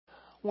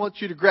I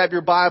want you to grab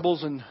your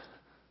Bibles and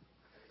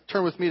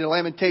turn with me to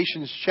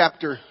Lamentations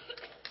chapter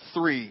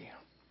 3.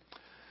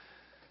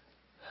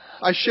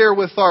 I share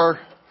with our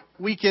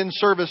weekend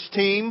service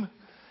team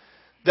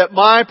that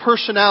my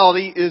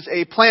personality is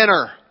a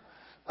planner.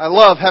 I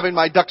love having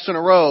my ducks in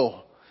a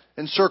row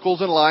in circles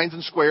and lines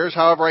and squares,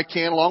 however I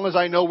can, as long as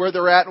I know where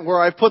they're at and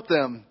where I've put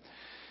them.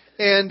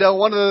 And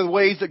one of the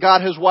ways that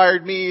God has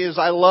wired me is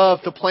I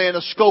love to plan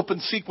a scope and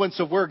sequence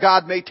of where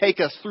God may take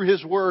us through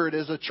His Word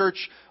as a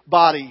church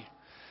body.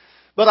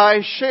 But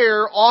I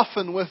share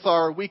often with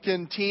our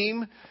weekend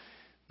team,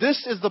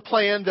 this is the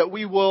plan that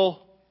we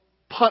will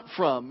punt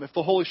from if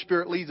the Holy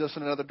Spirit leads us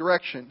in another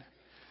direction.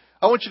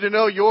 I want you to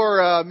know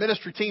your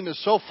ministry team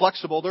is so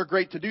flexible. They're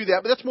great to do that.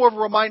 But that's more of a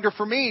reminder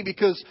for me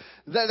because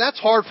that's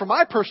hard for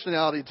my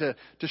personality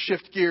to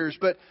shift gears.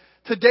 But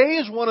today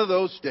is one of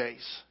those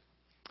days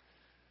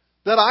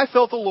that I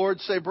felt the Lord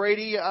say,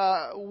 Brady,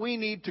 we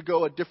need to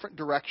go a different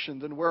direction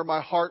than where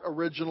my heart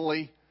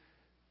originally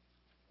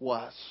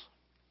was.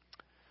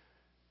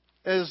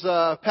 As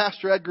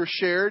Pastor Edgar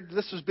shared,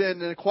 this has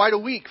been quite a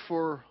week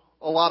for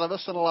a lot of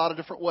us in a lot of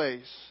different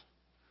ways.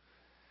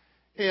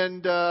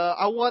 And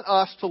I want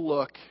us to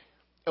look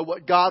at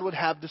what God would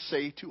have to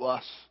say to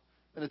us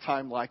in a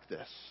time like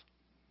this.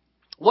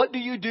 What do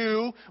you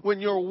do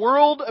when your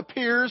world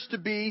appears to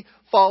be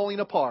falling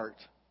apart?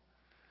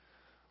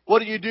 What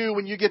do you do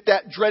when you get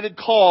that dreaded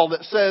call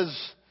that says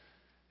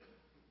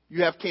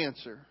you have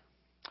cancer?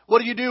 What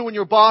do you do when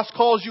your boss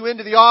calls you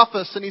into the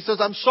office and he says,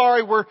 I'm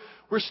sorry, we're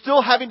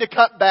still having to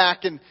cut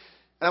back and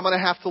I'm going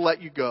to have to let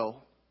you go?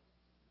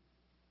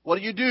 What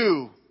do you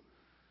do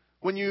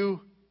when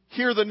you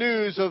hear the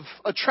news of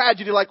a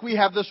tragedy like we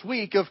have this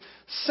week of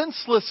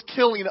senseless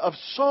killing of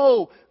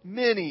so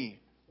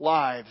many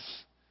lives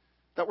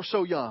that were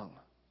so young?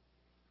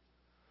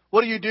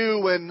 What do you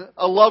do when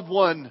a loved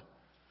one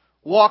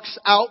walks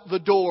out the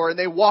door and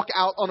they walk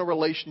out on a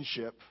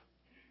relationship?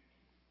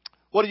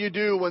 What do you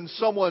do when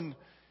someone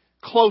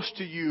close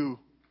to you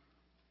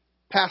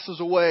passes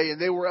away and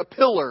they were a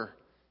pillar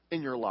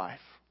in your life?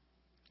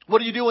 What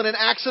do you do when an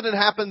accident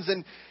happens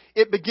and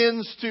it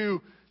begins to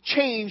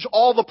change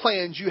all the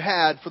plans you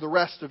had for the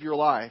rest of your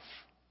life?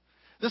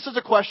 This is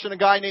a question a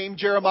guy named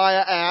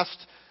Jeremiah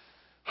asked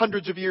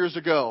hundreds of years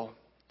ago.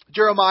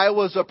 Jeremiah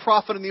was a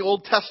prophet in the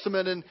Old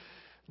Testament, and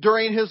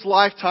during his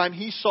lifetime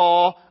he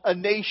saw a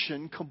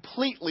nation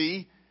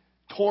completely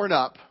torn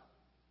up.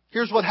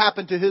 Here's what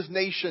happened to his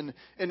nation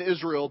in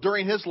Israel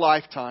during his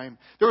lifetime.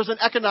 There was an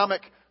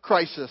economic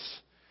crisis.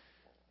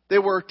 They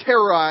were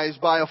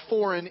terrorized by a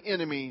foreign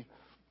enemy.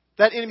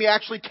 That enemy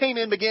actually came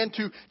in and began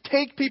to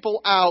take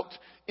people out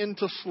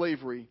into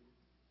slavery.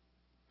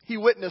 He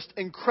witnessed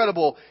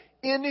incredible,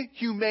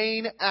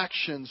 inhumane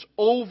actions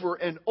over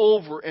and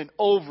over and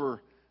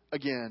over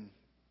again.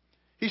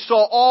 He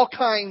saw all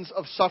kinds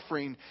of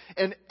suffering,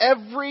 and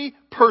every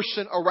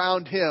person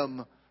around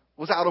him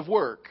was out of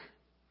work.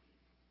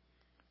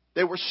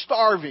 They were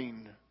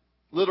starving,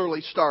 literally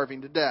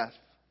starving to death.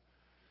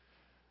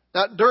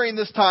 Now, during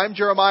this time,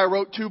 Jeremiah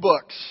wrote 2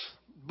 books.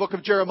 The book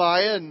of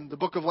Jeremiah and the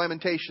book of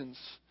Lamentations.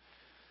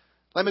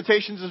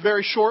 Lamentations is a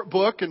very short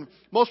book, and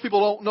most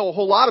people don't know a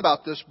whole lot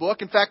about this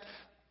book. In fact,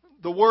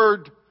 the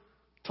word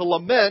to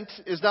lament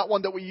is not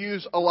one that we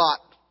use a lot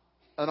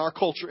in our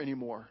culture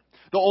anymore.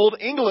 The Old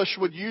English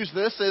would use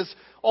this as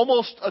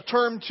almost a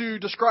term to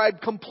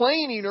describe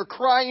complaining or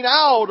crying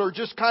out or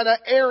just kind of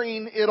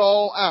airing it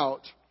all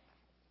out.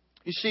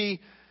 You see,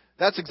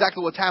 that's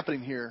exactly what's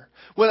happening here.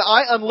 When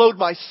I unload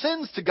my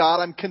sins to God,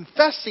 I'm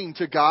confessing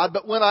to God.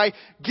 But when I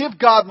give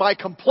God my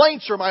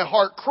complaints or my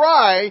heart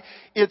cry,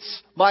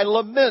 it's my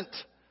lament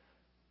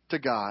to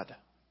God.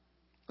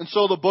 And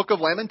so the book of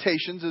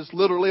Lamentations is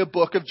literally a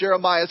book of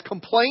Jeremiah's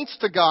complaints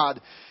to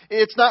God.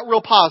 It's not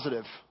real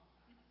positive.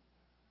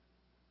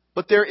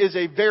 But there is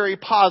a very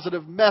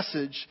positive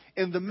message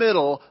in the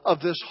middle of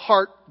this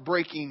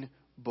heartbreaking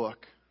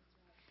book.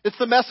 It's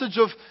the message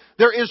of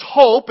there is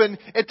hope, and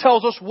it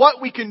tells us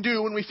what we can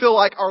do when we feel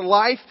like our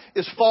life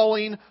is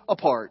falling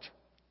apart.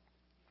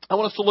 I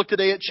want us to look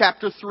today at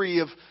chapter 3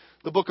 of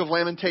the book of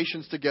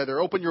Lamentations together.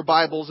 Open your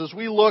Bibles as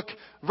we look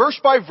verse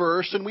by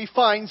verse, and we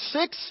find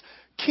 6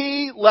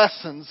 key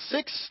lessons,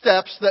 6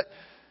 steps that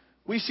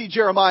we see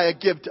Jeremiah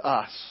give to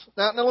us.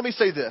 Now let me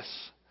say this.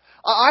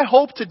 I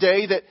hope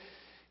today that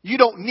you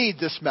don't need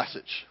this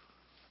message.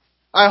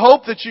 I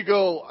hope that you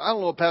go, I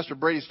don't know what Pastor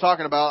Brady's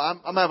talking about.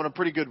 I'm having a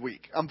pretty good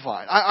week. I'm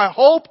fine. I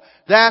hope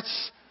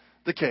that's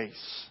the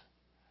case.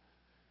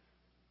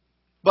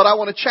 But I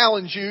want to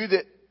challenge you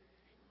that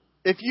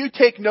if you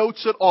take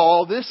notes at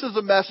all, this is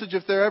a message,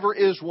 if there ever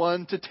is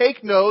one, to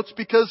take notes,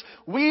 because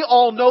we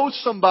all know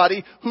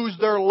somebody whose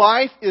their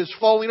life is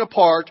falling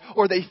apart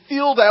or they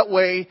feel that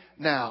way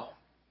now.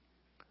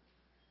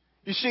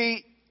 You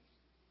see,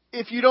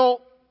 if you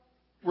don't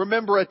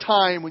remember a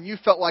time when you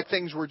felt like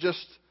things were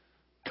just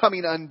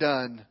coming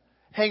undone,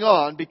 hang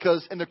on,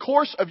 because in the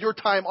course of your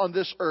time on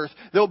this earth,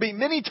 there will be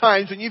many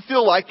times when you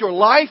feel like your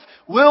life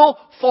will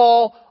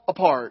fall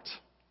apart.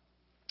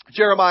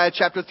 Jeremiah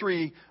chapter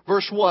 3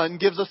 verse 1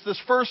 gives us this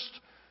first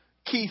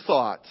key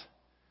thought.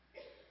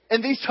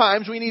 In these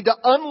times, we need to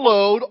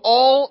unload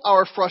all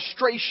our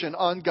frustration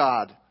on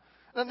God.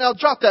 Now,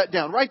 jot that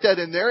down. Write that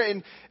in there.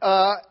 And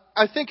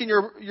I think in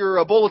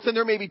your bulletin,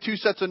 there may be 2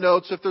 sets of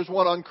notes. If there's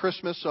one on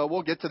Christmas,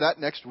 we'll get to that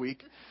next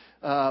week.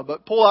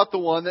 But pull out the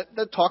one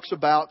that talks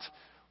about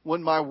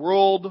when my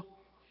world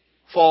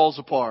falls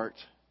apart.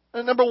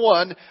 And number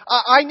 1,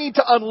 I need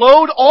to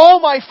unload all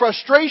my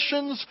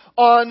frustrations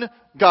on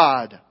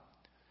God.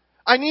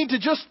 I need to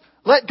just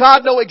let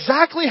God know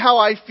exactly how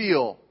I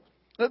feel.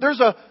 There's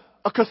a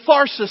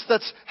catharsis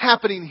that's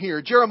happening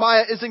here.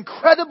 Jeremiah is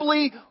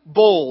incredibly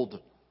bold.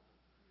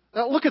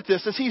 Now look at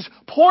this. As he's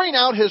pouring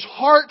out his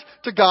heart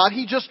to God,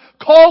 he just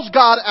calls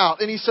God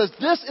out. And he says,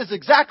 this is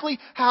exactly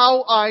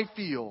how I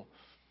feel.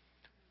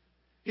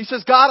 He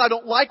says, God, I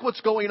don't like what's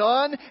going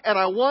on, and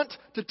I want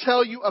to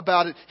tell you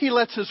about it. He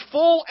lets his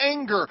full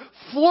anger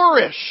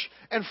flourish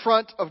in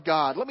front of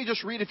God. Let me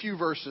just read a few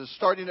verses,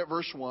 starting at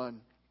verse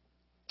 1.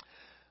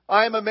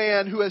 I am a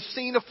man who has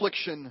seen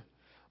affliction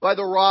by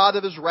the rod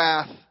of his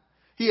wrath.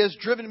 He has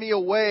driven me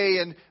away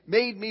and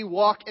made me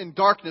walk in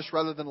darkness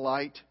rather than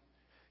light.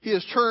 He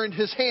has turned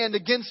his hand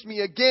against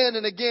me again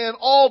and again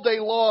all day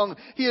long.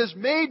 He has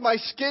made my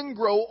skin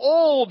grow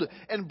old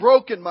and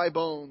broken my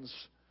bones.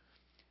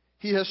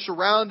 He has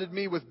surrounded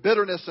me with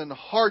bitterness and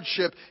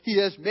hardship. He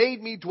has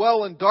made me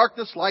dwell in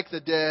darkness like the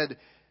dead.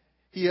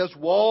 He has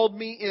walled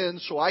me in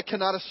so I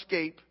cannot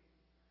escape.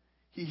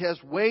 He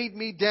has weighed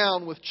me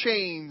down with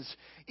chains.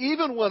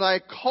 Even when I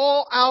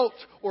call out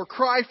or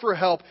cry for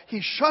help,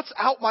 He shuts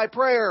out my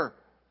prayer.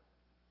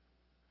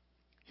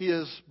 He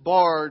has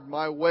barred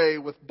my way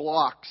with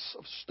blocks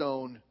of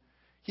stone.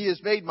 He has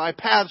made my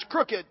paths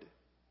crooked.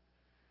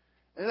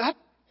 And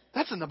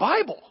that's in the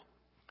Bible.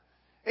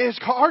 It's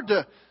hard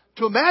to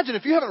imagine.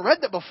 If you haven't read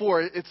that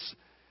before, it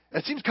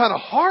seems kind of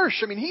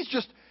harsh. I mean,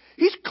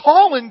 he's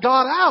calling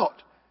God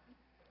out.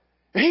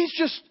 He's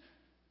just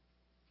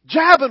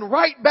jabbing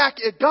right back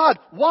at God.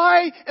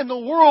 Why in the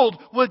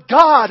world would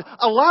God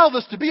allow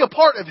this to be a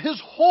part of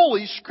His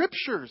holy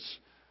scriptures?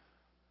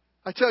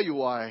 I tell you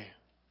why.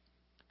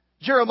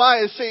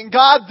 Jeremiah is saying,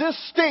 God, this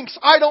stinks.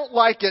 I don't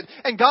like it.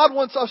 And God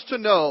wants us to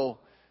know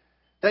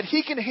that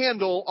He can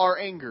handle our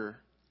anger.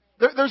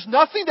 There's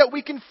nothing that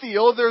we can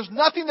feel. There's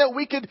nothing that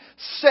we could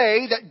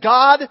say that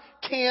God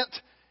can't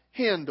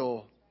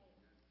handle.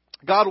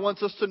 God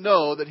wants us to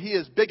know that He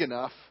is big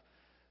enough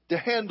to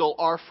handle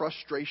our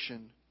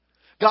frustration.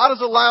 God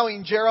is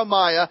allowing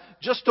Jeremiah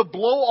just to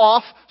blow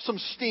off some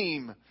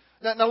steam.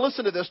 Now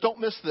listen to this. Don't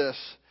miss this.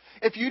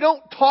 If you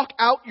don't talk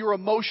out your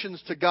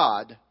emotions to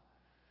God,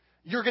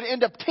 you're going to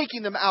end up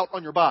taking them out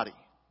on your body.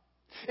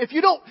 If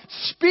you don't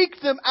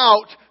speak them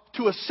out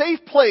to a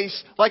safe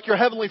place like your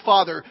Heavenly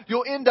Father,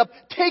 you'll end up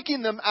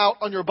taking them out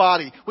on your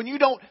body. When you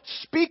don't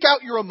speak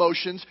out your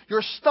emotions,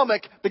 your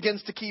stomach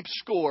begins to keep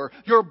score.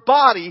 Your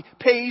body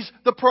pays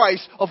the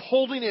price of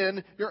holding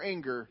in your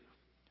anger.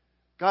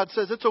 God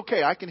says, it's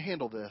okay, I can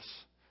handle this.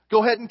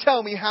 Go ahead and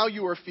tell me how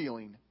you are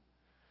feeling.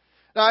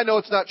 Now, I know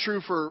it's not true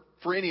for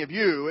any of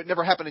you. It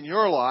never happened in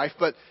your life.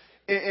 But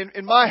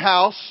in my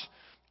house,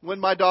 when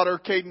my daughter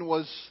Caden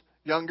was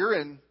younger,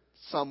 and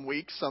some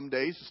weeks, some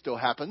days, it still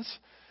happens,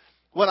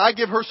 when I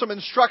give her some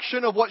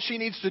instruction of what she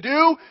needs to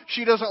do,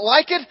 she doesn't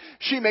like it,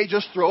 she may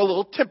just throw a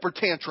little temper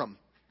tantrum.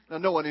 Now,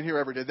 no one in here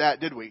ever did that,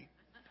 did we?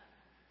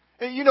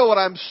 And you know what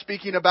I'm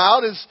speaking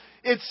about.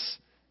 It's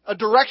a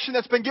direction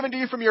that's been given to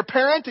you from your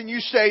parent, and you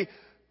say,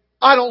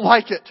 I don't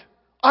like it.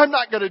 I'm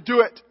not going to do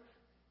it.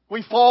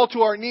 We fall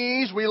to our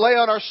knees, we lay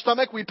on our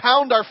stomach, we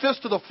pound our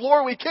fist to the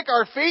floor, we kick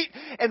our feet,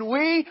 and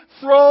we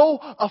throw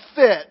a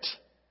fit.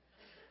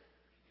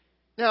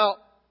 Now,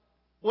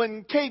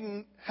 when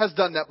Caden has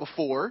done that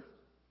before,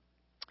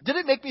 did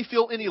it make me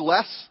feel any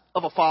less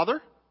of a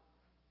father?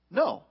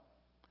 No.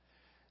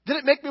 Did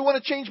it make me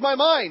want to change my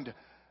mind?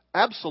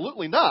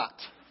 Absolutely not.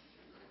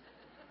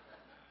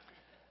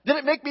 Did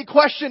it make me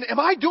question, am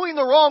I doing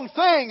the wrong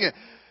thing?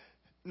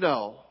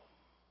 No.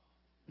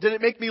 Did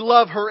it make me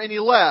love her any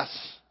less?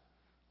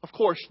 Of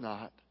course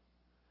not.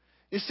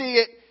 You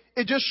see,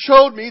 it just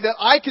showed me that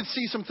I could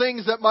see some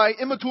things that my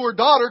immature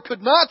daughter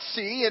could not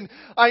see, and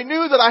I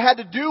knew that I had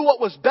to do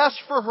what was best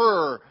for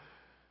her,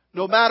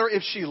 no matter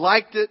if she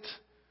liked it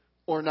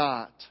or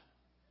not.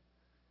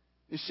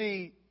 You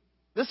see,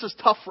 this is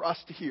tough for us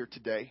to hear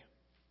today.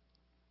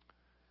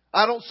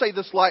 I don't say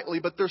this lightly,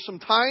 but there's some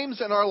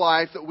times in our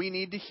life that we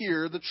need to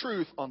hear the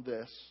truth on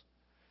this.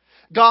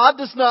 God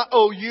does not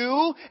owe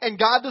you, and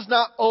God does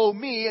not owe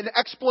me an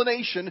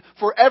explanation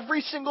for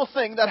every single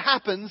thing that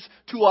happens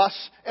to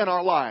us in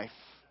our life.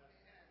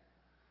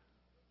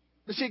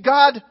 You see,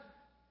 God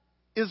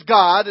is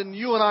God, and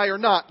you and I are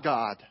not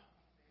God.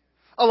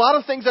 A lot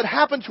of things that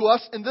happen to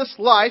us in this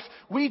life,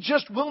 we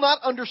just will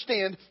not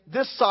understand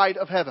this side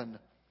of heaven.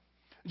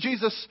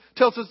 Jesus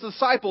tells His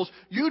disciples,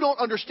 you don't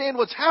understand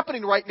what's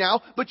happening right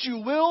now, but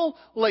you will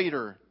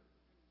later.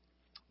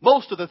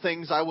 Most of the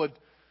things I would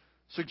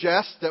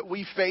suggest that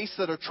we face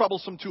that are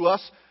troublesome to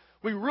us,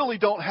 we really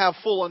don't have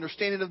full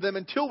understanding of them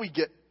until we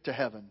get to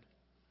heaven.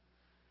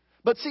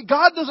 But see,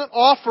 God doesn't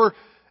offer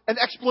an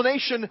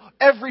explanation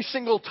every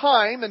single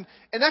time, and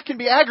that can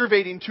be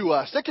aggravating to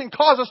us. That can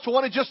cause us to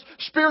want to just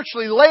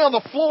spiritually lay on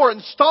the floor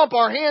and stomp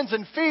our hands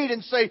and feet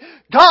and say,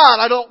 God,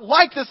 I don't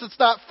like this, it's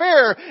not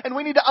fair. And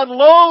we need to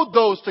unload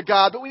those to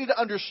God, but we need to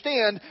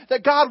understand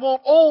that God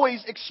won't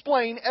always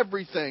explain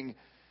everything.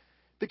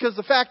 Because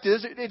the fact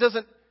is, it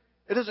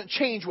doesn't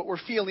change what we're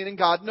feeling, and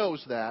God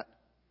knows that.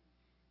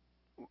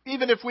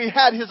 Even if we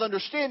had His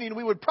understanding,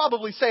 we would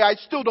probably say, I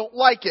still don't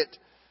like it.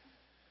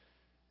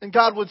 And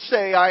God would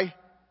say,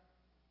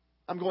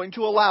 I'm going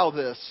to allow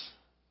this,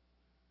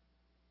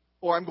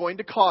 or I'm going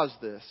to cause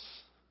this.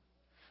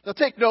 Now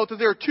take note that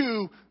there are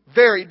two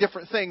very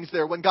different things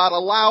there. When God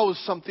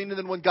allows something and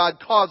then when God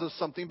causes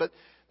something, but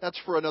that's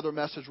for another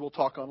message we'll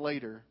talk on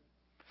later.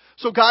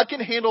 So God can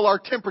handle our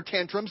temper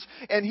tantrums,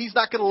 and He's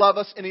not going to love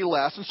us any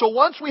less. And so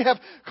once we have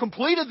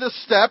completed this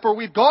step, or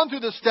we've gone through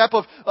this step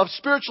of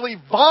spiritually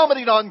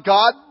vomiting on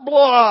God,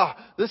 blah,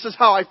 this is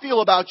how I feel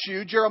about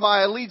you,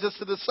 Jeremiah leads us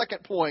to the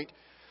second point.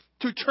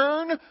 To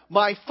turn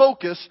my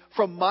focus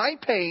from my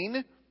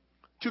pain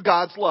to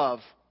God's love.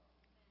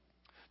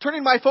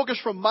 Turning my focus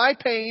from my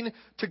pain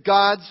to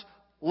God's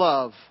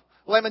love.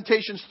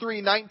 Lamentations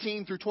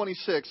 3:19 through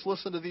 26.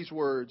 Listen to these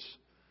words.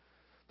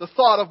 The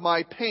thought of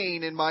my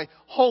pain and my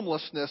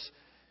homelessness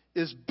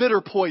is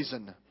bitter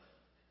poison.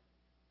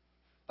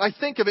 I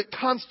think of it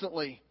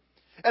constantly,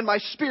 and my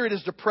spirit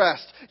is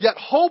depressed. Yet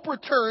hope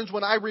returns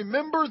when I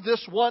remember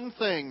this one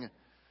thing.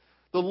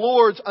 The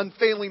Lord's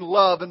unfailing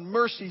love and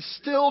mercy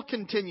still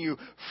continue,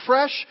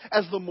 fresh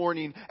as the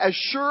morning, as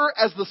sure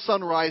as the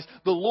sunrise.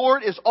 The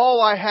Lord is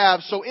all I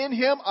have, so in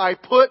Him I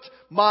put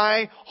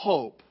my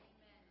hope.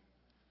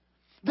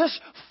 This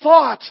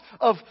thought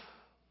of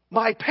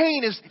my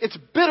pain it's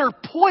bitter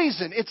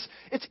poison.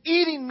 It's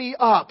eating me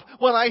up.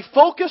 When I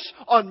focus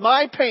on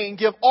my pain,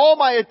 give all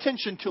my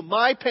attention to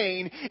my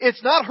pain,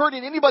 it's not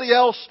hurting anybody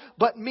else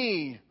but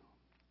me.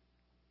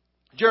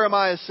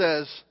 Jeremiah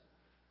says,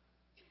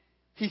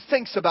 he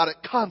thinks about it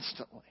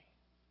constantly.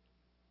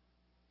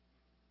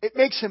 It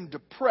makes him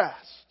depressed.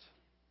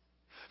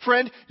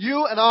 Friend,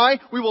 you and I,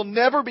 we will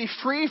never be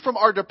free from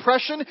our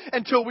depression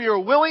until we are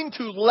willing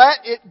to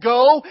let it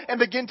go and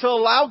begin to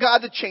allow God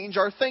to change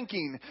our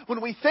thinking.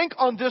 When we think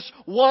on this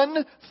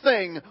one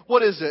thing,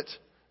 what is it?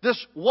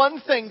 This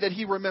one thing that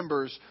He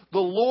remembers, the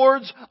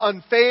Lord's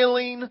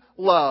unfailing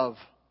love.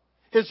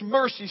 His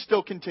mercy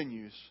still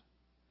continues.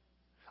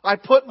 I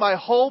put my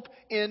hope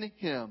in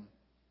Him.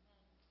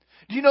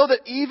 Do you know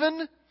that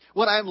even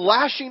when I'm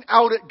lashing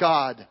out at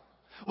God,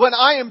 when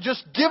I am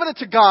just giving it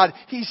to God,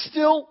 He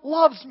still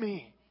loves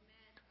me?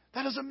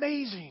 That is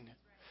amazing.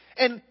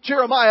 And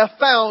Jeremiah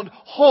found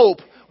hope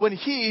when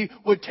he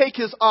would take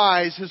his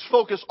eyes, his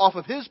focus off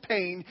of his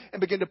pain and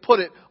begin to put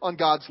it on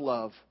God's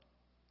love.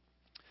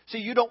 See,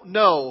 you don't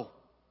know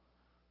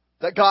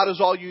that God is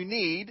all you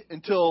need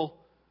until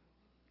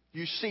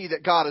you see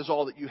that God is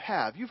all that you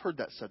have. You've heard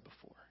that said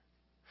before.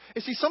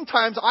 You see,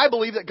 sometimes I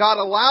believe that God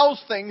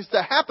allows things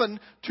to happen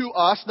to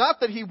us, not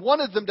that He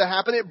wanted them to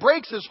happen. It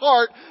breaks His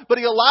heart, but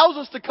He allows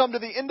us to come to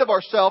the end of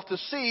ourselves to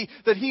see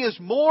that He is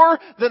more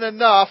than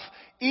enough,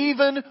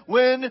 even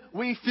when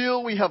we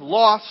feel we have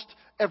lost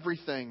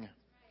everything.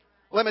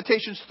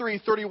 Lamentations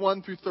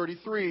 3:31 through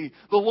 33.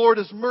 The Lord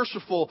is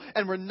merciful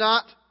and will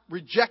not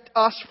reject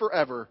us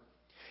forever.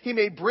 He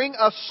may bring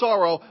us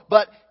sorrow,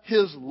 but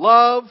His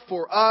love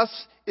for us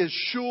is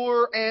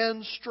sure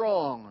and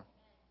strong.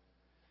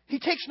 He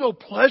takes no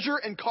pleasure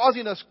in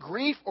causing us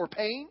grief or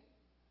pain.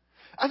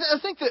 I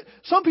think that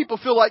some people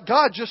feel like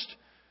God just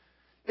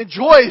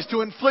enjoys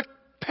to inflict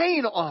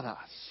pain on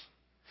us.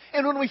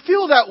 And when we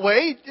feel that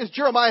way, as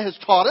Jeremiah has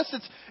taught us,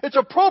 it's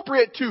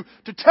appropriate to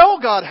tell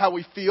God how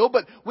we feel,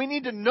 but we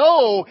need to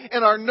know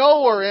in our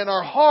knower, in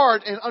our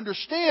heart, and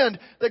understand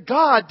that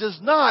God does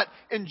not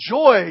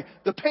enjoy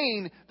the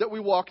pain that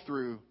we walk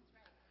through.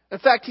 In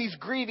fact, He's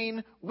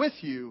grieving with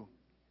you.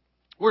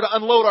 We're to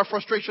unload our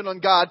frustration on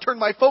God, turn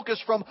my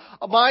focus from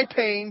my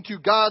pain to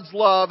God's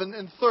love.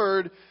 And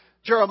third,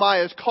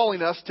 Jeremiah is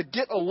calling us to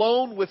get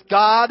alone with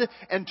God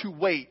and to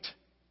wait.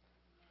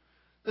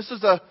 This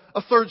is a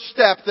third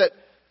step that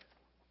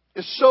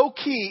is so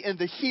key in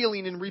the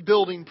healing and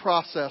rebuilding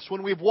process.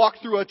 When we've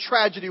walked through a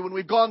tragedy, when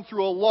we've gone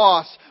through a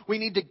loss, we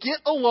need to get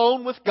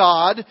alone with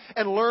God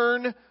and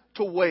learn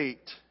to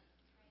wait.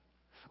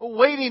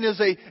 Waiting is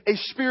a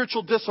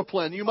spiritual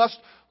discipline. You must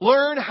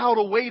learn how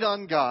to wait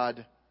on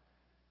God,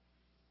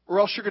 or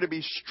else you're going to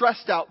be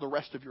stressed out the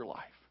rest of your life.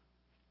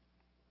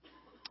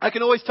 I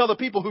can always tell the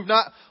people who've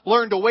not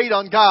learned to wait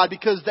on God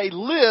because they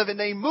live and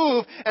they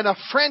move at a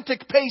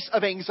frantic pace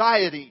of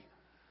anxiety.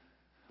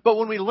 But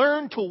when we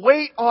learn to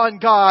wait on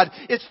God,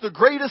 it's the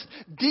greatest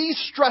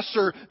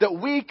de-stressor that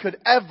we could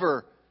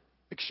ever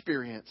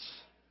experience.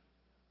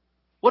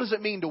 What does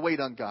it mean to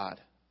wait on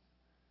God?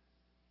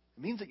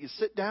 It means that you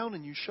sit down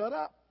and you shut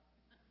up.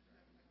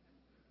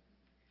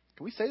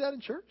 Can we say that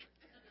in church?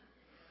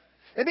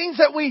 It means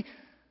that we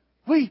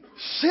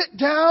sit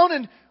down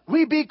and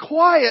we be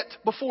quiet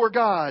before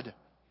God.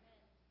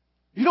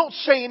 You don't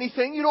say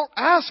anything. You don't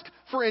ask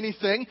for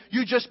anything.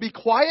 You just be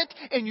quiet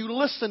and you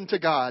listen to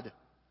God.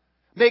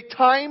 Make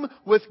time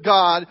with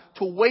God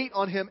to wait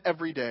on Him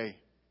every day.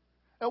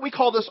 And we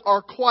call this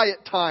our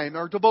quiet time,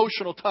 our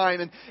devotional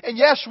time. And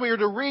yes, we are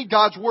to read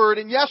God's Word.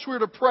 And yes, we are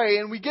to pray.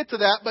 And we get to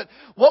that. But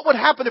what would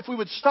happen if we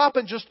would stop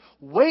and just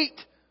wait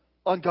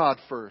on God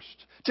first?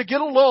 To get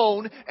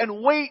alone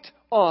and wait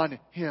on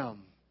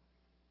Him.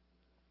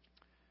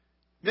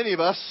 Many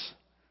of us,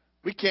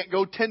 we can't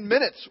go 10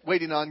 minutes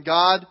waiting on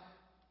God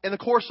in the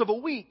course of a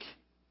week.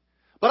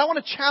 But I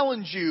want to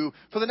challenge you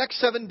for the next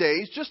 7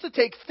 days just to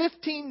take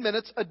 15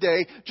 minutes a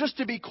day just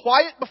to be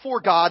quiet before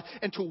God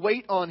and to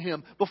wait on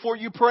Him. Before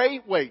you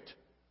pray, wait.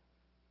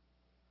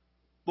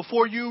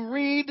 Before you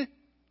read,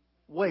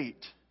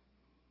 wait.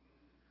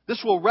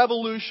 This will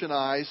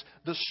revolutionize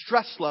the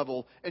stress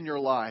level in your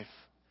life.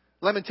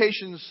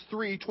 Lamentations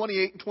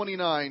 3:28 and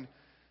 29,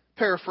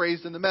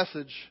 paraphrased in the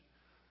Message.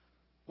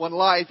 When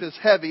life is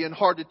heavy and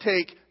hard to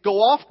take, go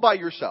off by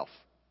yourself.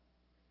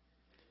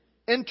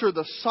 Enter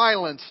the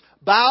silence.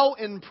 Bow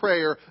in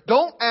prayer.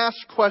 Don't ask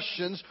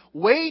questions.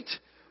 Wait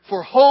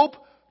for hope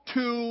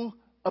to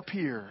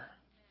appear.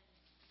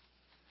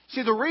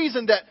 See, the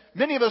reason that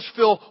many of us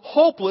feel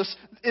hopeless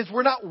is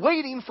we're not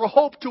waiting for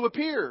hope to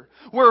appear.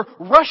 We're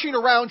rushing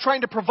around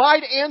trying to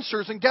provide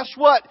answers, and guess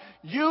what?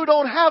 You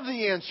don't have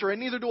the answer, and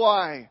neither do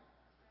I.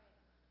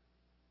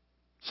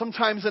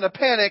 Sometimes in a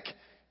panic,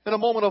 in a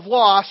moment of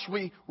loss,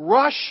 we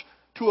rush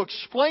to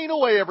explain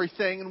away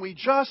everything, and we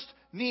just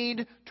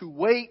need to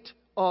wait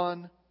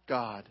on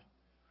God.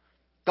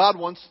 God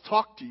wants to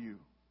talk to you.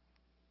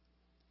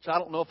 So I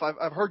don't know if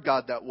I've heard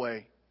God that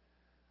way.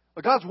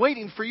 But God's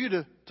waiting for you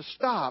to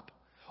stop.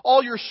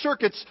 All your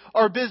circuits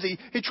are busy.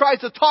 He tries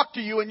to talk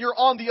to you and you're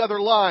on the other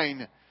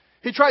line.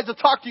 He tries to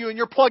talk to you and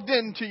you're plugged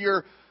into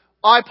your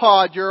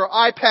iPod, your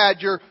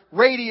iPad, your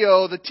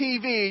radio, the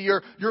TV.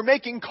 You're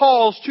making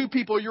calls to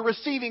people. You're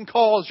receiving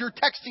calls. You're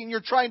texting.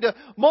 You're trying to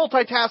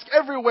multitask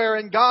everywhere,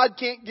 and God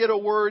can't get a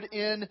word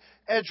in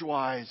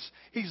edgewise.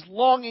 He's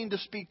longing to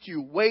speak to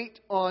you. Wait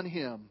on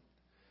Him.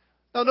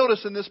 Now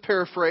notice in this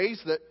paraphrase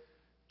that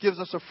gives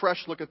us a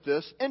fresh look at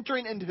this,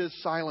 entering into His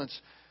silence.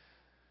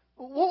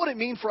 What would it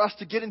mean for us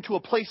to get into a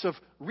place of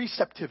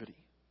receptivity?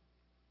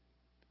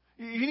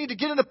 You need to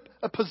get in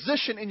a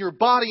position in your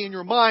body and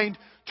your mind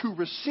to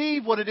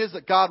receive what it is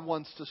that God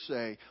wants to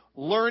say.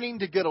 Learning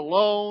to get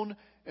alone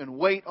and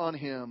wait on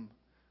Him.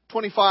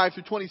 25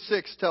 through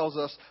 26 tells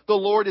us, the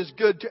Lord is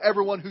good to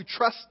everyone who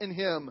trusts in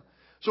Him.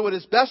 So it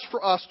is best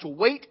for us to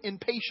wait in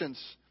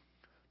patience,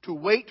 to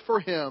wait for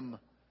Him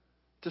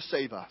to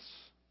save us.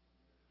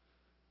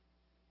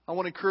 I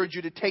want to encourage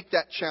you to take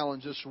that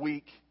challenge this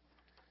week.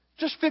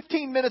 Just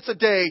 15 minutes a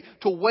day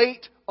to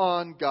wait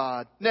on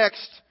God.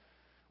 Next,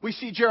 we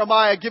see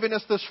Jeremiah giving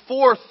us this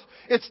fourth.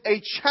 It's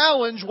a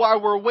challenge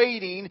while we're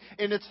waiting,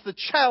 and it's the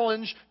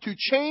challenge to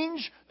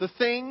change the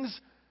things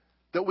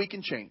that we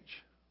can change.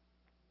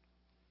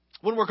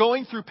 When we're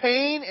going through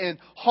pain and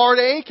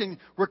heartache and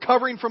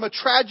recovering from a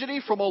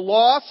tragedy, from a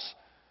loss,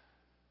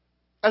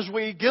 as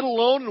we get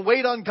alone and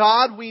wait on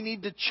God, we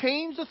need to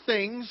change the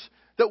things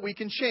that we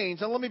can change.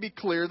 Now let me be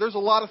clear, there's a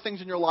lot of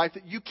things in your life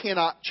that you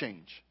cannot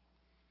change.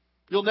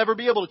 You'll never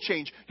be able to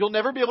change. You'll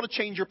never be able to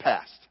change your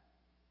past.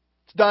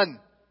 It's done.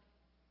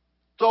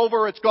 It's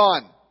over. It's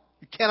gone.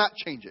 You cannot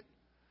change it.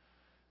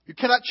 You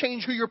cannot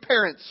change who your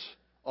parents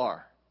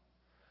are.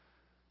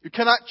 You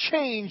cannot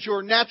change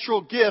your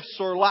natural gifts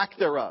or lack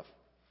thereof.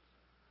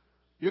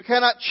 You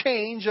cannot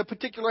change a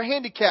particular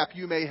handicap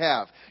you may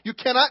have. You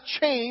cannot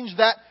change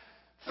that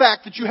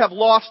fact that you have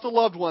lost a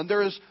loved one.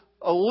 There is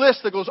a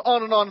list that goes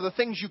on and on of the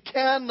things you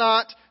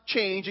cannot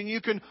change, and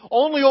you can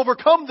only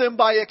overcome them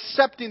by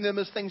accepting them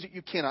as things that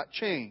you cannot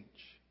change.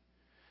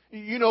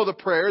 You know the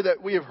prayer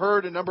that we have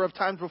heard a number of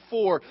times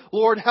before.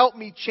 Lord, help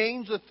me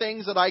change the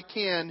things that I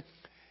can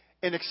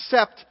and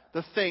accept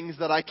the things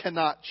that I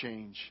cannot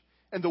change.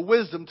 And the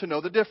wisdom to know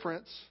the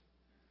difference.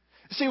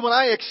 See, when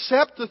I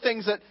accept the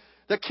things that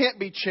can't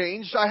be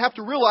changed, I have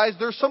to realize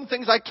there's some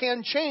things I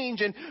can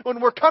change. And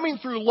when we're coming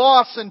through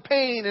loss and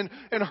pain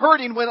and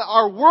hurting, when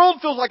our world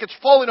feels like it's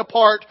falling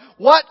apart,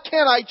 what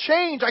can I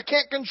change? I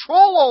can't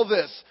control all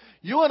this.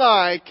 You and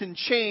I can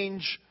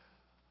change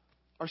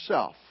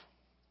ourselves.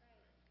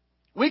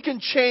 We can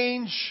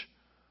change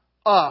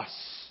us.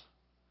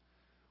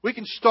 We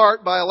can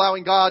start by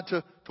allowing God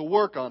to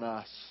work on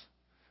us.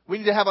 We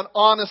need to have an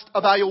honest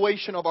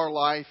evaluation of our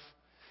life,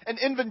 an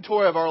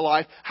inventory of our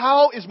life.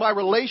 How is my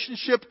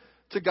relationship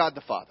to God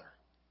the Father?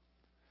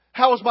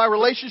 How is my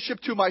relationship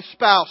to my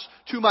spouse,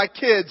 to my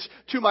kids,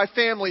 to my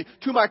family,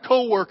 to my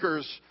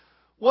coworkers?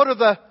 What are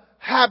the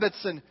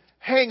habits and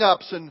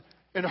hang-ups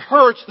and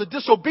hurts, the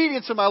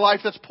disobedience in my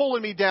life that's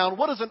pulling me down?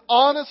 What is an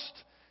honest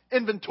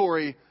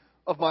inventory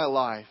of my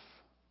life?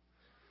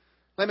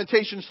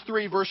 Lamentations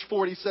 3 verse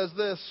 40 says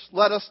this,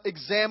 let us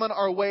examine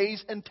our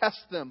ways and test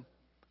them.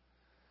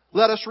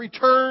 Let us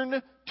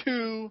return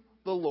to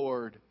the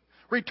Lord.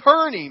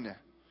 Returning.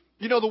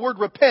 You know, the word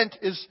repent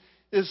is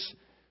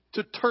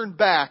to turn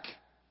back.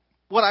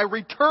 When I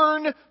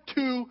return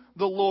to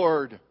the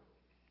Lord,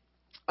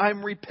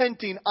 I'm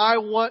repenting. I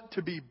want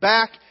to be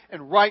back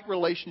in right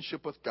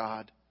relationship with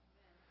God.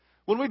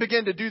 When we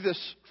begin to do this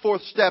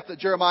fourth step that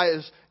Jeremiah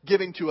is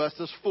giving to us,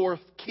 this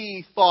fourth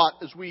key thought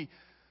as we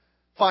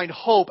find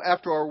hope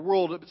after our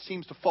world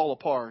seems to fall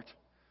apart,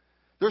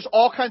 there's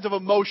all kinds of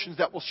emotions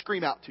that will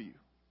scream out to you.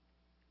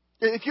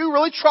 If you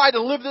really try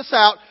to live this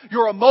out,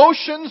 your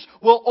emotions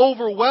will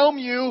overwhelm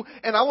you,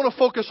 and I want to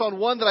focus on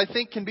one that I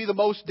think can be the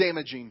most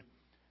damaging.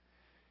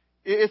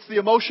 It's the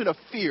emotion of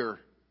fear.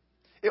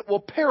 It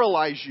will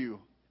paralyze you.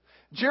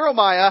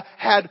 Jeremiah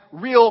had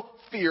real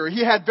fear.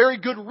 He had very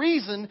good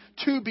reason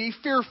to be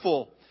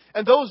fearful.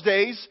 And those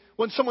days,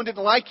 when someone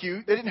didn't like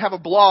you, they didn't have a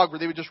blog where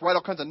they would just write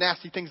all kinds of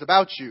nasty things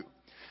about you.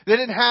 They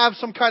didn't have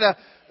some kind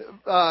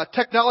of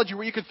technology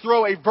where you could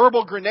throw a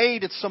verbal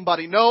grenade at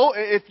somebody. No,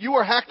 if you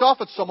were hacked off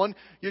at someone,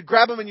 you'd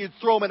grab them and you'd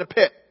throw them in a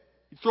pit.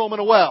 You'd throw them in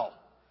a well.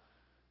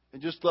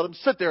 And just let them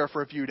sit there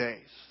for a few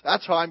days.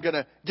 That's how I'm going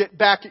to get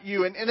back at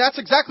you. And that's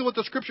exactly what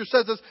the Scripture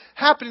says is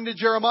happening to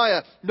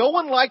Jeremiah. No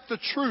one liked the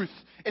truth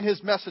in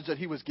his message that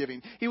he was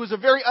giving. He was a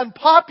very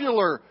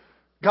unpopular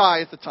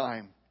guy at the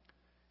time.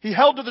 He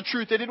held to the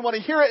truth. They didn't want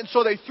to hear it, and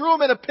so they threw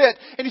him in a pit.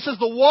 And he says,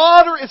 the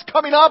water is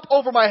coming up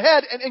over my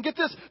head. And get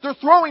this, they're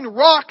throwing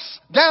rocks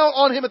down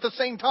on him at the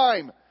same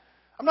time.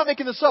 I'm not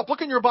making this up. Look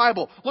in your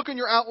Bible. Look in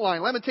your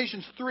outline.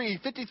 Lamentations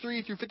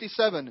 3:53 through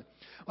 57.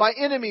 My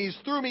enemies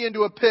threw me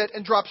into a pit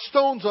and dropped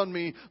stones on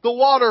me. The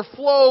water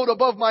flowed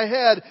above my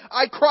head.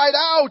 I cried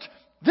out,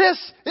 this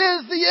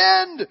is the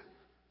end.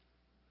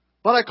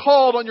 But I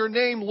called on your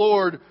name,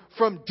 Lord,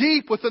 from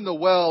deep within the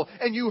well,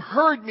 and you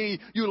heard me.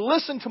 You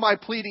listened to my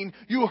pleading.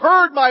 You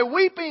heard my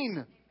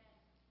weeping.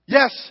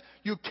 Yes,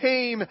 you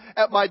came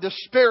at my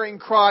despairing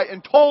cry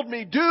and told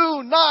me,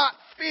 do not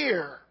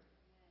fear.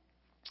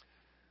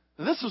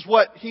 This is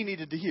what he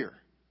needed to hear.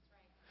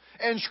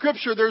 And in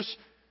Scripture, there's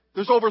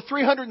over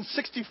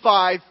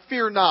 365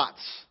 fear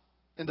nots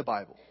in the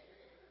Bible.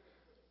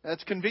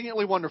 That's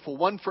conveniently wonderful.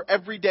 One for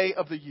every day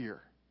of the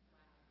year.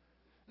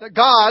 Now,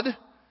 God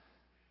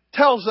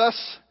tells us,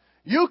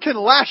 you can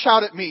lash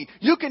out at me.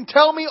 You can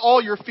tell me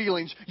all your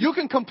feelings. You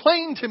can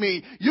complain to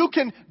me. You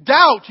can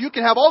doubt. You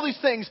can have all these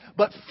things,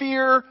 but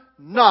fear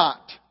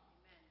not.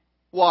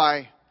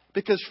 Why?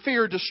 Because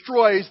fear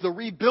destroys the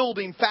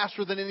rebuilding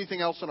faster than anything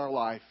else in our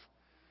life.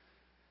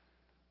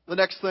 The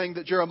next thing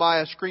that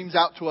Jeremiah screams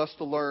out to us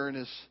to learn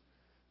is,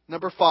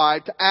 number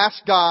 5, to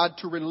ask God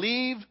to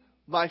relieve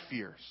my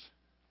fears.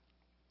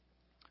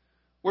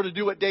 We're to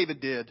do what David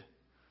did.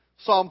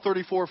 Psalm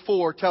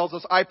 34:4 tells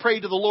us, I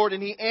prayed to the Lord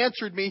and He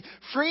answered me,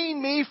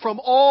 freeing me from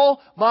all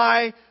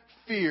my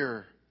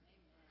fear.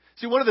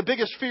 See, one of the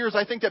biggest fears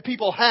I think that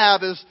people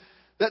have is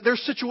that their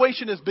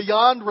situation is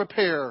beyond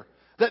repair.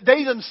 That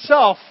they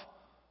themselves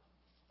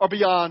are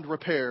beyond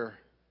repair.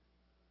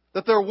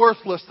 That they're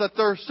worthless. That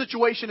their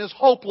situation is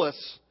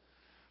hopeless.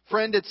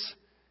 Friend, it's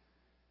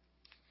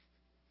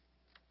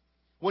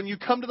when you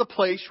come to the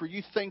place where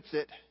you think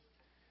that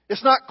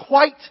it's not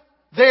quite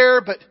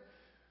there, but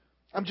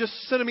I'm just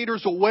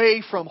centimeters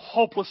away from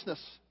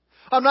hopelessness.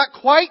 I'm not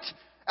quite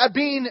at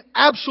being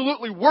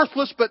absolutely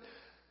worthless, but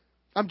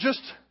I'm just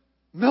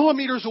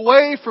millimeters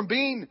away from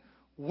being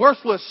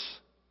worthless.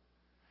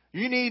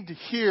 You need to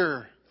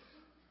hear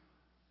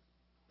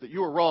that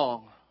you are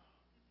wrong.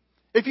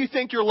 If you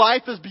think your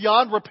life is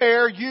beyond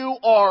repair, you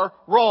are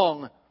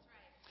wrong.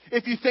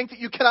 If you think that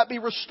you cannot be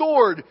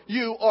restored,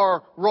 you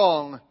are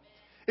wrong.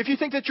 If you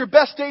think that your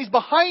best days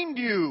behind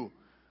you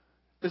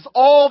is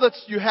all that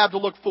you have to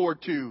look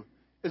forward to,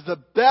 is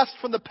the best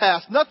from the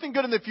past, nothing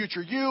good in the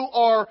future, you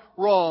are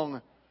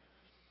wrong.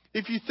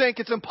 If you think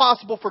it's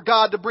impossible for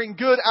God to bring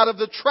good out of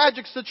the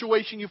tragic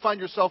situation you find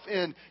yourself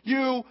in,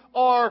 you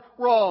are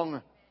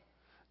wrong.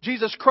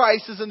 Jesus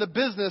Christ is in the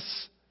business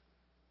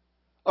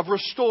of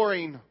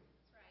restoring,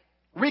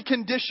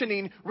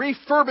 reconditioning,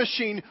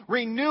 refurbishing,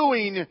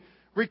 renewing,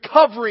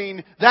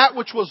 recovering that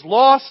which was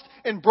lost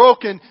and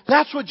broken.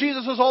 That's what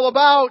Jesus is all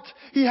about.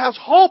 He has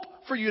hope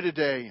for you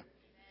today.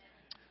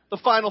 The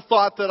final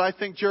thought that I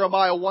think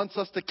Jeremiah wants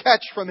us to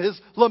catch from his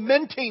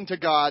lamenting to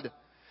God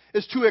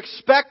is to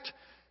expect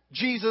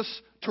Jesus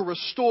to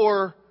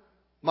restore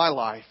my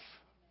life.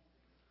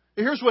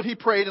 Here's what he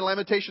prayed in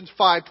Lamentations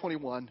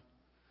 5:21.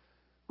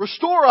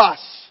 Restore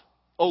us,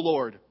 O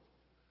Lord.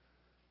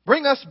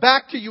 Bring us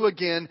back to you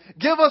again.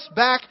 Give us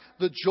back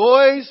the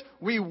joys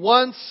we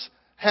once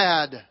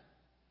had.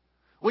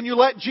 When you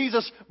let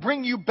Jesus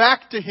bring you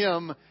back to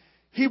Him,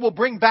 He will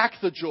bring back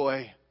the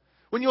joy.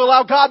 When you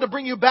allow God to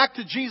bring you back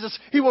to Jesus,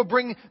 He will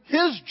bring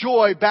His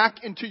joy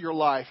back into your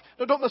life.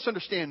 Now, don't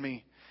misunderstand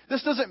me.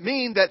 This doesn't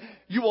mean that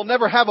you will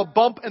never have a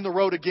bump in the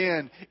road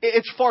again.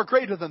 It's far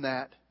greater than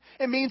that.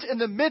 It means in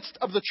the midst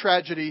of the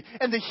tragedy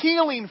and the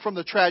healing from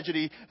the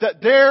tragedy that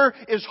there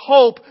is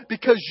hope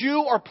because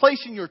you are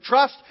placing your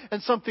trust in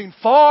something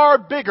far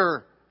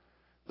bigger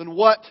than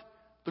what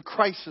the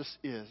crisis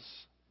is.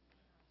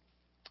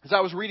 As I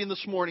was reading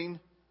this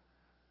morning,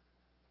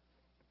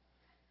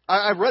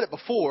 I've read it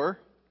before,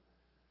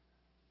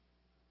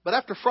 but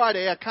after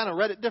Friday I kind of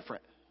read it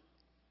different.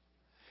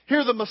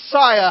 Here the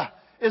Messiah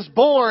is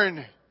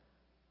born.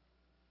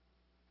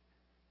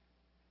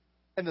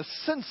 And the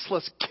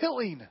senseless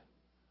killing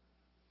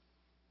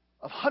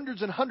of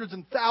hundreds and hundreds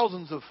and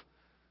thousands of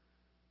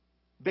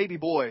baby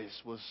boys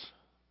was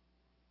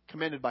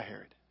commanded by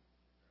Herod.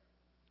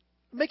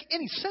 It doesn't make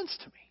any sense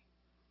to me.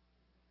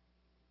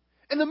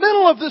 In the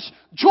middle of this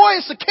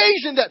joyous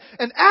occasion that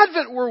in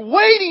Advent we're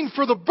waiting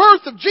for the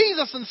birth of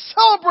Jesus and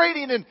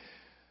celebrating, and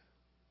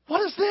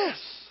what is this?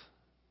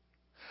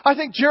 I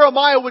think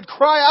Jeremiah would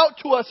cry out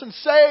to us and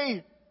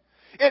say,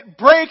 it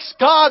breaks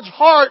God's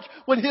heart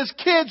when His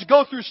kids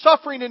go through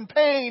suffering and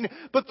pain,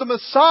 but the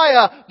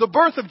Messiah, the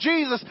birth of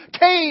Jesus,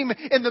 came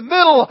in the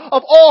middle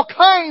of all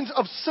kinds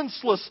of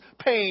senseless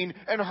pain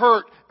and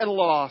hurt and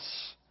loss.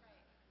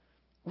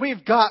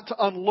 We've got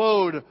to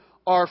unload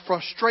our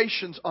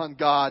frustrations on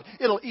God.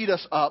 It'll eat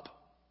us up.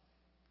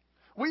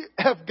 We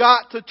have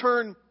got to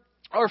turn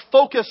our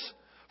focus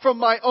from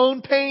my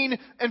own pain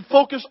and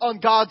focus on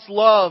God's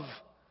love.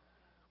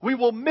 We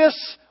will miss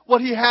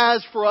what He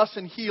has for us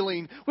in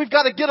healing. We've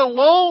got to get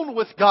alone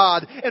with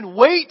God and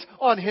wait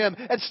on Him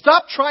and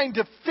stop trying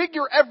to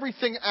figure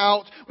everything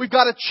out. We've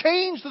got to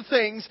change the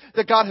things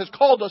that God has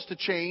called us to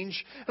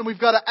change. And we've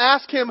got to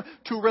ask Him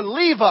to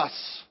relieve us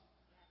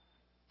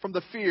from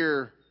the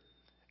fear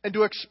and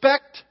to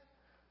expect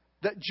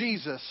that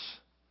Jesus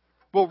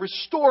will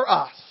restore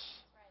us.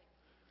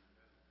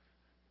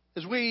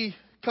 As we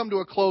come to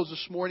a close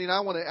this morning,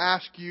 I want to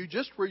ask you,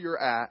 just where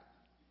you're at,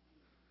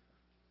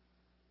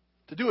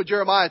 to do what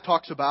Jeremiah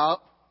talks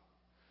about,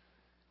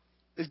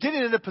 is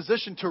getting in a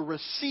position to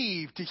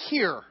receive, to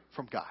hear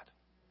from God.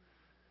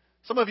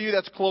 Some of you,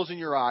 that's closing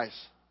your eyes,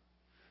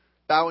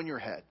 bowing your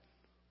head.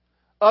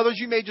 Others,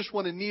 you may just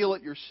want to kneel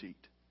at your seat.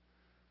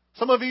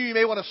 Some of you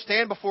may want to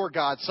stand before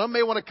God. Some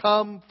may want to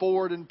come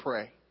forward and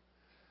pray.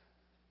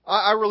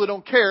 I really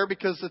don't care,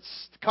 because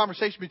it's the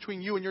conversation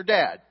between you and your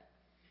dad.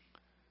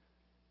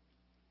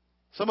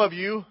 Some of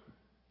you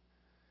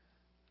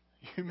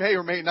may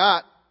or may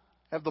not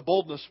have the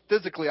boldness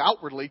physically,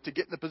 outwardly, to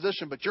get in the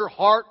position, but your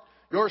heart,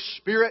 your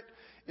spirit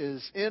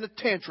is in a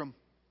tantrum.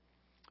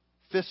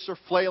 Fists are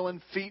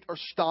flailing, feet are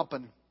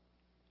stomping.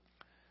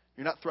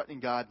 You're not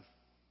threatening God.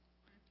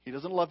 He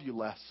doesn't love you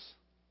less.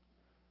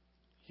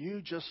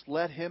 You just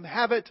let Him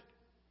have it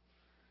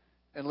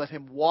and let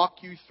Him walk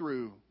you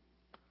through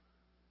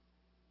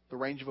the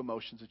range of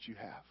emotions that you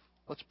have.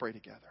 Let's pray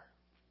together.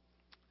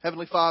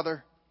 Heavenly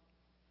Father,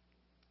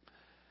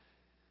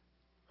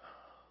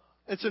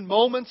 it's in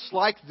moments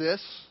like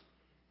this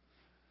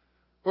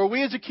where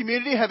we as a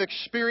community have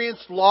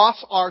experienced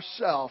loss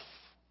ourselves.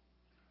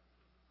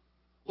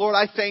 Lord,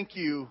 I thank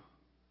You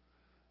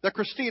that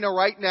Christina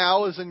right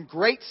now is in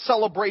great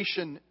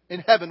celebration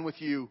in heaven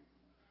with You.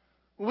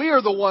 We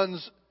are the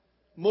ones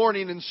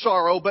mourning in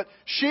sorrow, but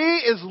she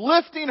is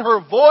lifting her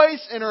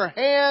voice and her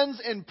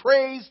hands in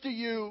praise to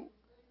You.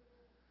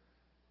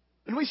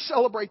 And we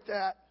celebrate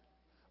that.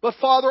 But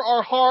Father,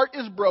 our heart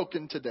is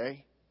broken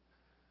today.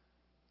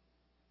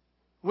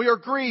 We are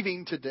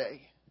grieving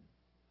today.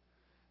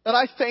 And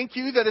I thank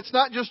You that it's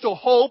not just a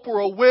hope or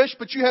a wish,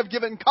 but You have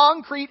given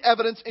concrete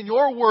evidence in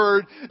Your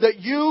Word that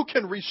You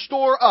can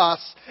restore us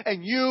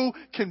and You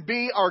can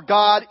be our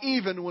God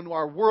even when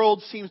our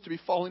world seems to be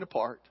falling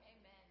apart.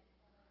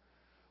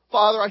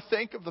 Father, I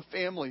think of the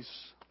families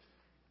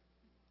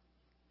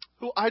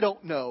who I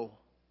don't know.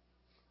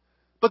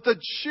 But the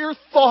sheer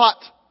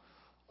thought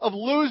of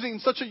losing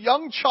such a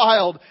young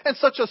child and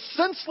such a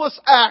senseless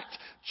act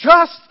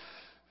just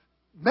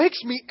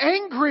makes me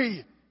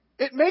angry.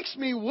 It makes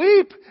me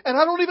weep, and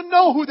I don't even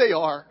know who they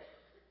are.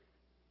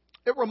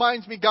 It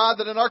reminds me, God,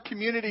 that in our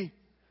community,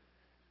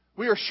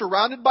 we are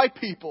surrounded by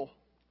people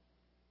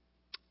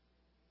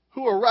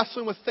who are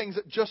wrestling with things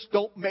that just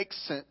don't make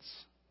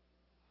sense.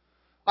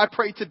 I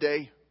pray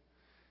today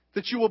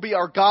that You will be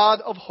our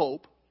God of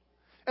hope.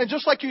 And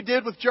just like You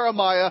did with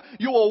Jeremiah,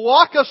 You will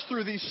walk us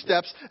through these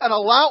steps and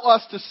allow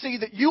us to see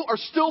that You are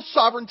still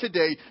sovereign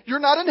today. You're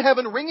not in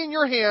heaven wringing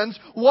your hands,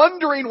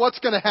 wondering what's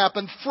going to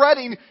happen,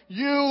 fretting.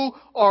 You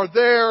are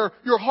there.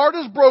 Your heart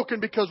is broken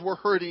because we're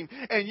hurting,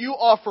 and You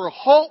offer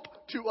hope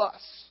to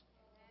us.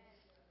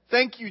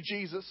 Thank You,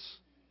 Jesus.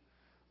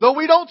 Though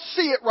we don't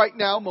see it right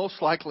now,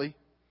 most likely,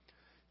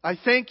 I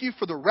thank You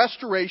for the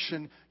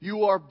restoration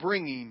You are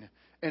bringing,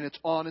 and it's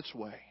on its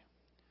way.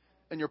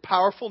 In Your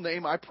powerful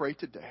name, I pray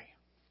today.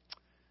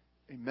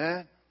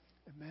 Amen.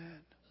 Amen.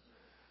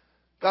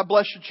 God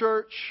bless you,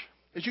 church.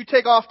 As you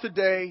take off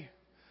today,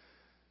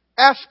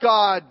 ask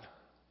God,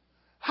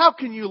 how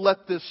can You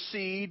let this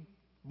seed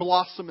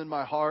blossom in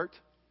my heart?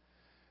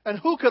 And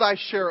who could I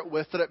share it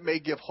with that it may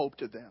give hope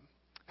to them?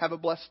 Have a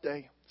blessed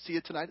day. See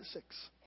you tonight at 6.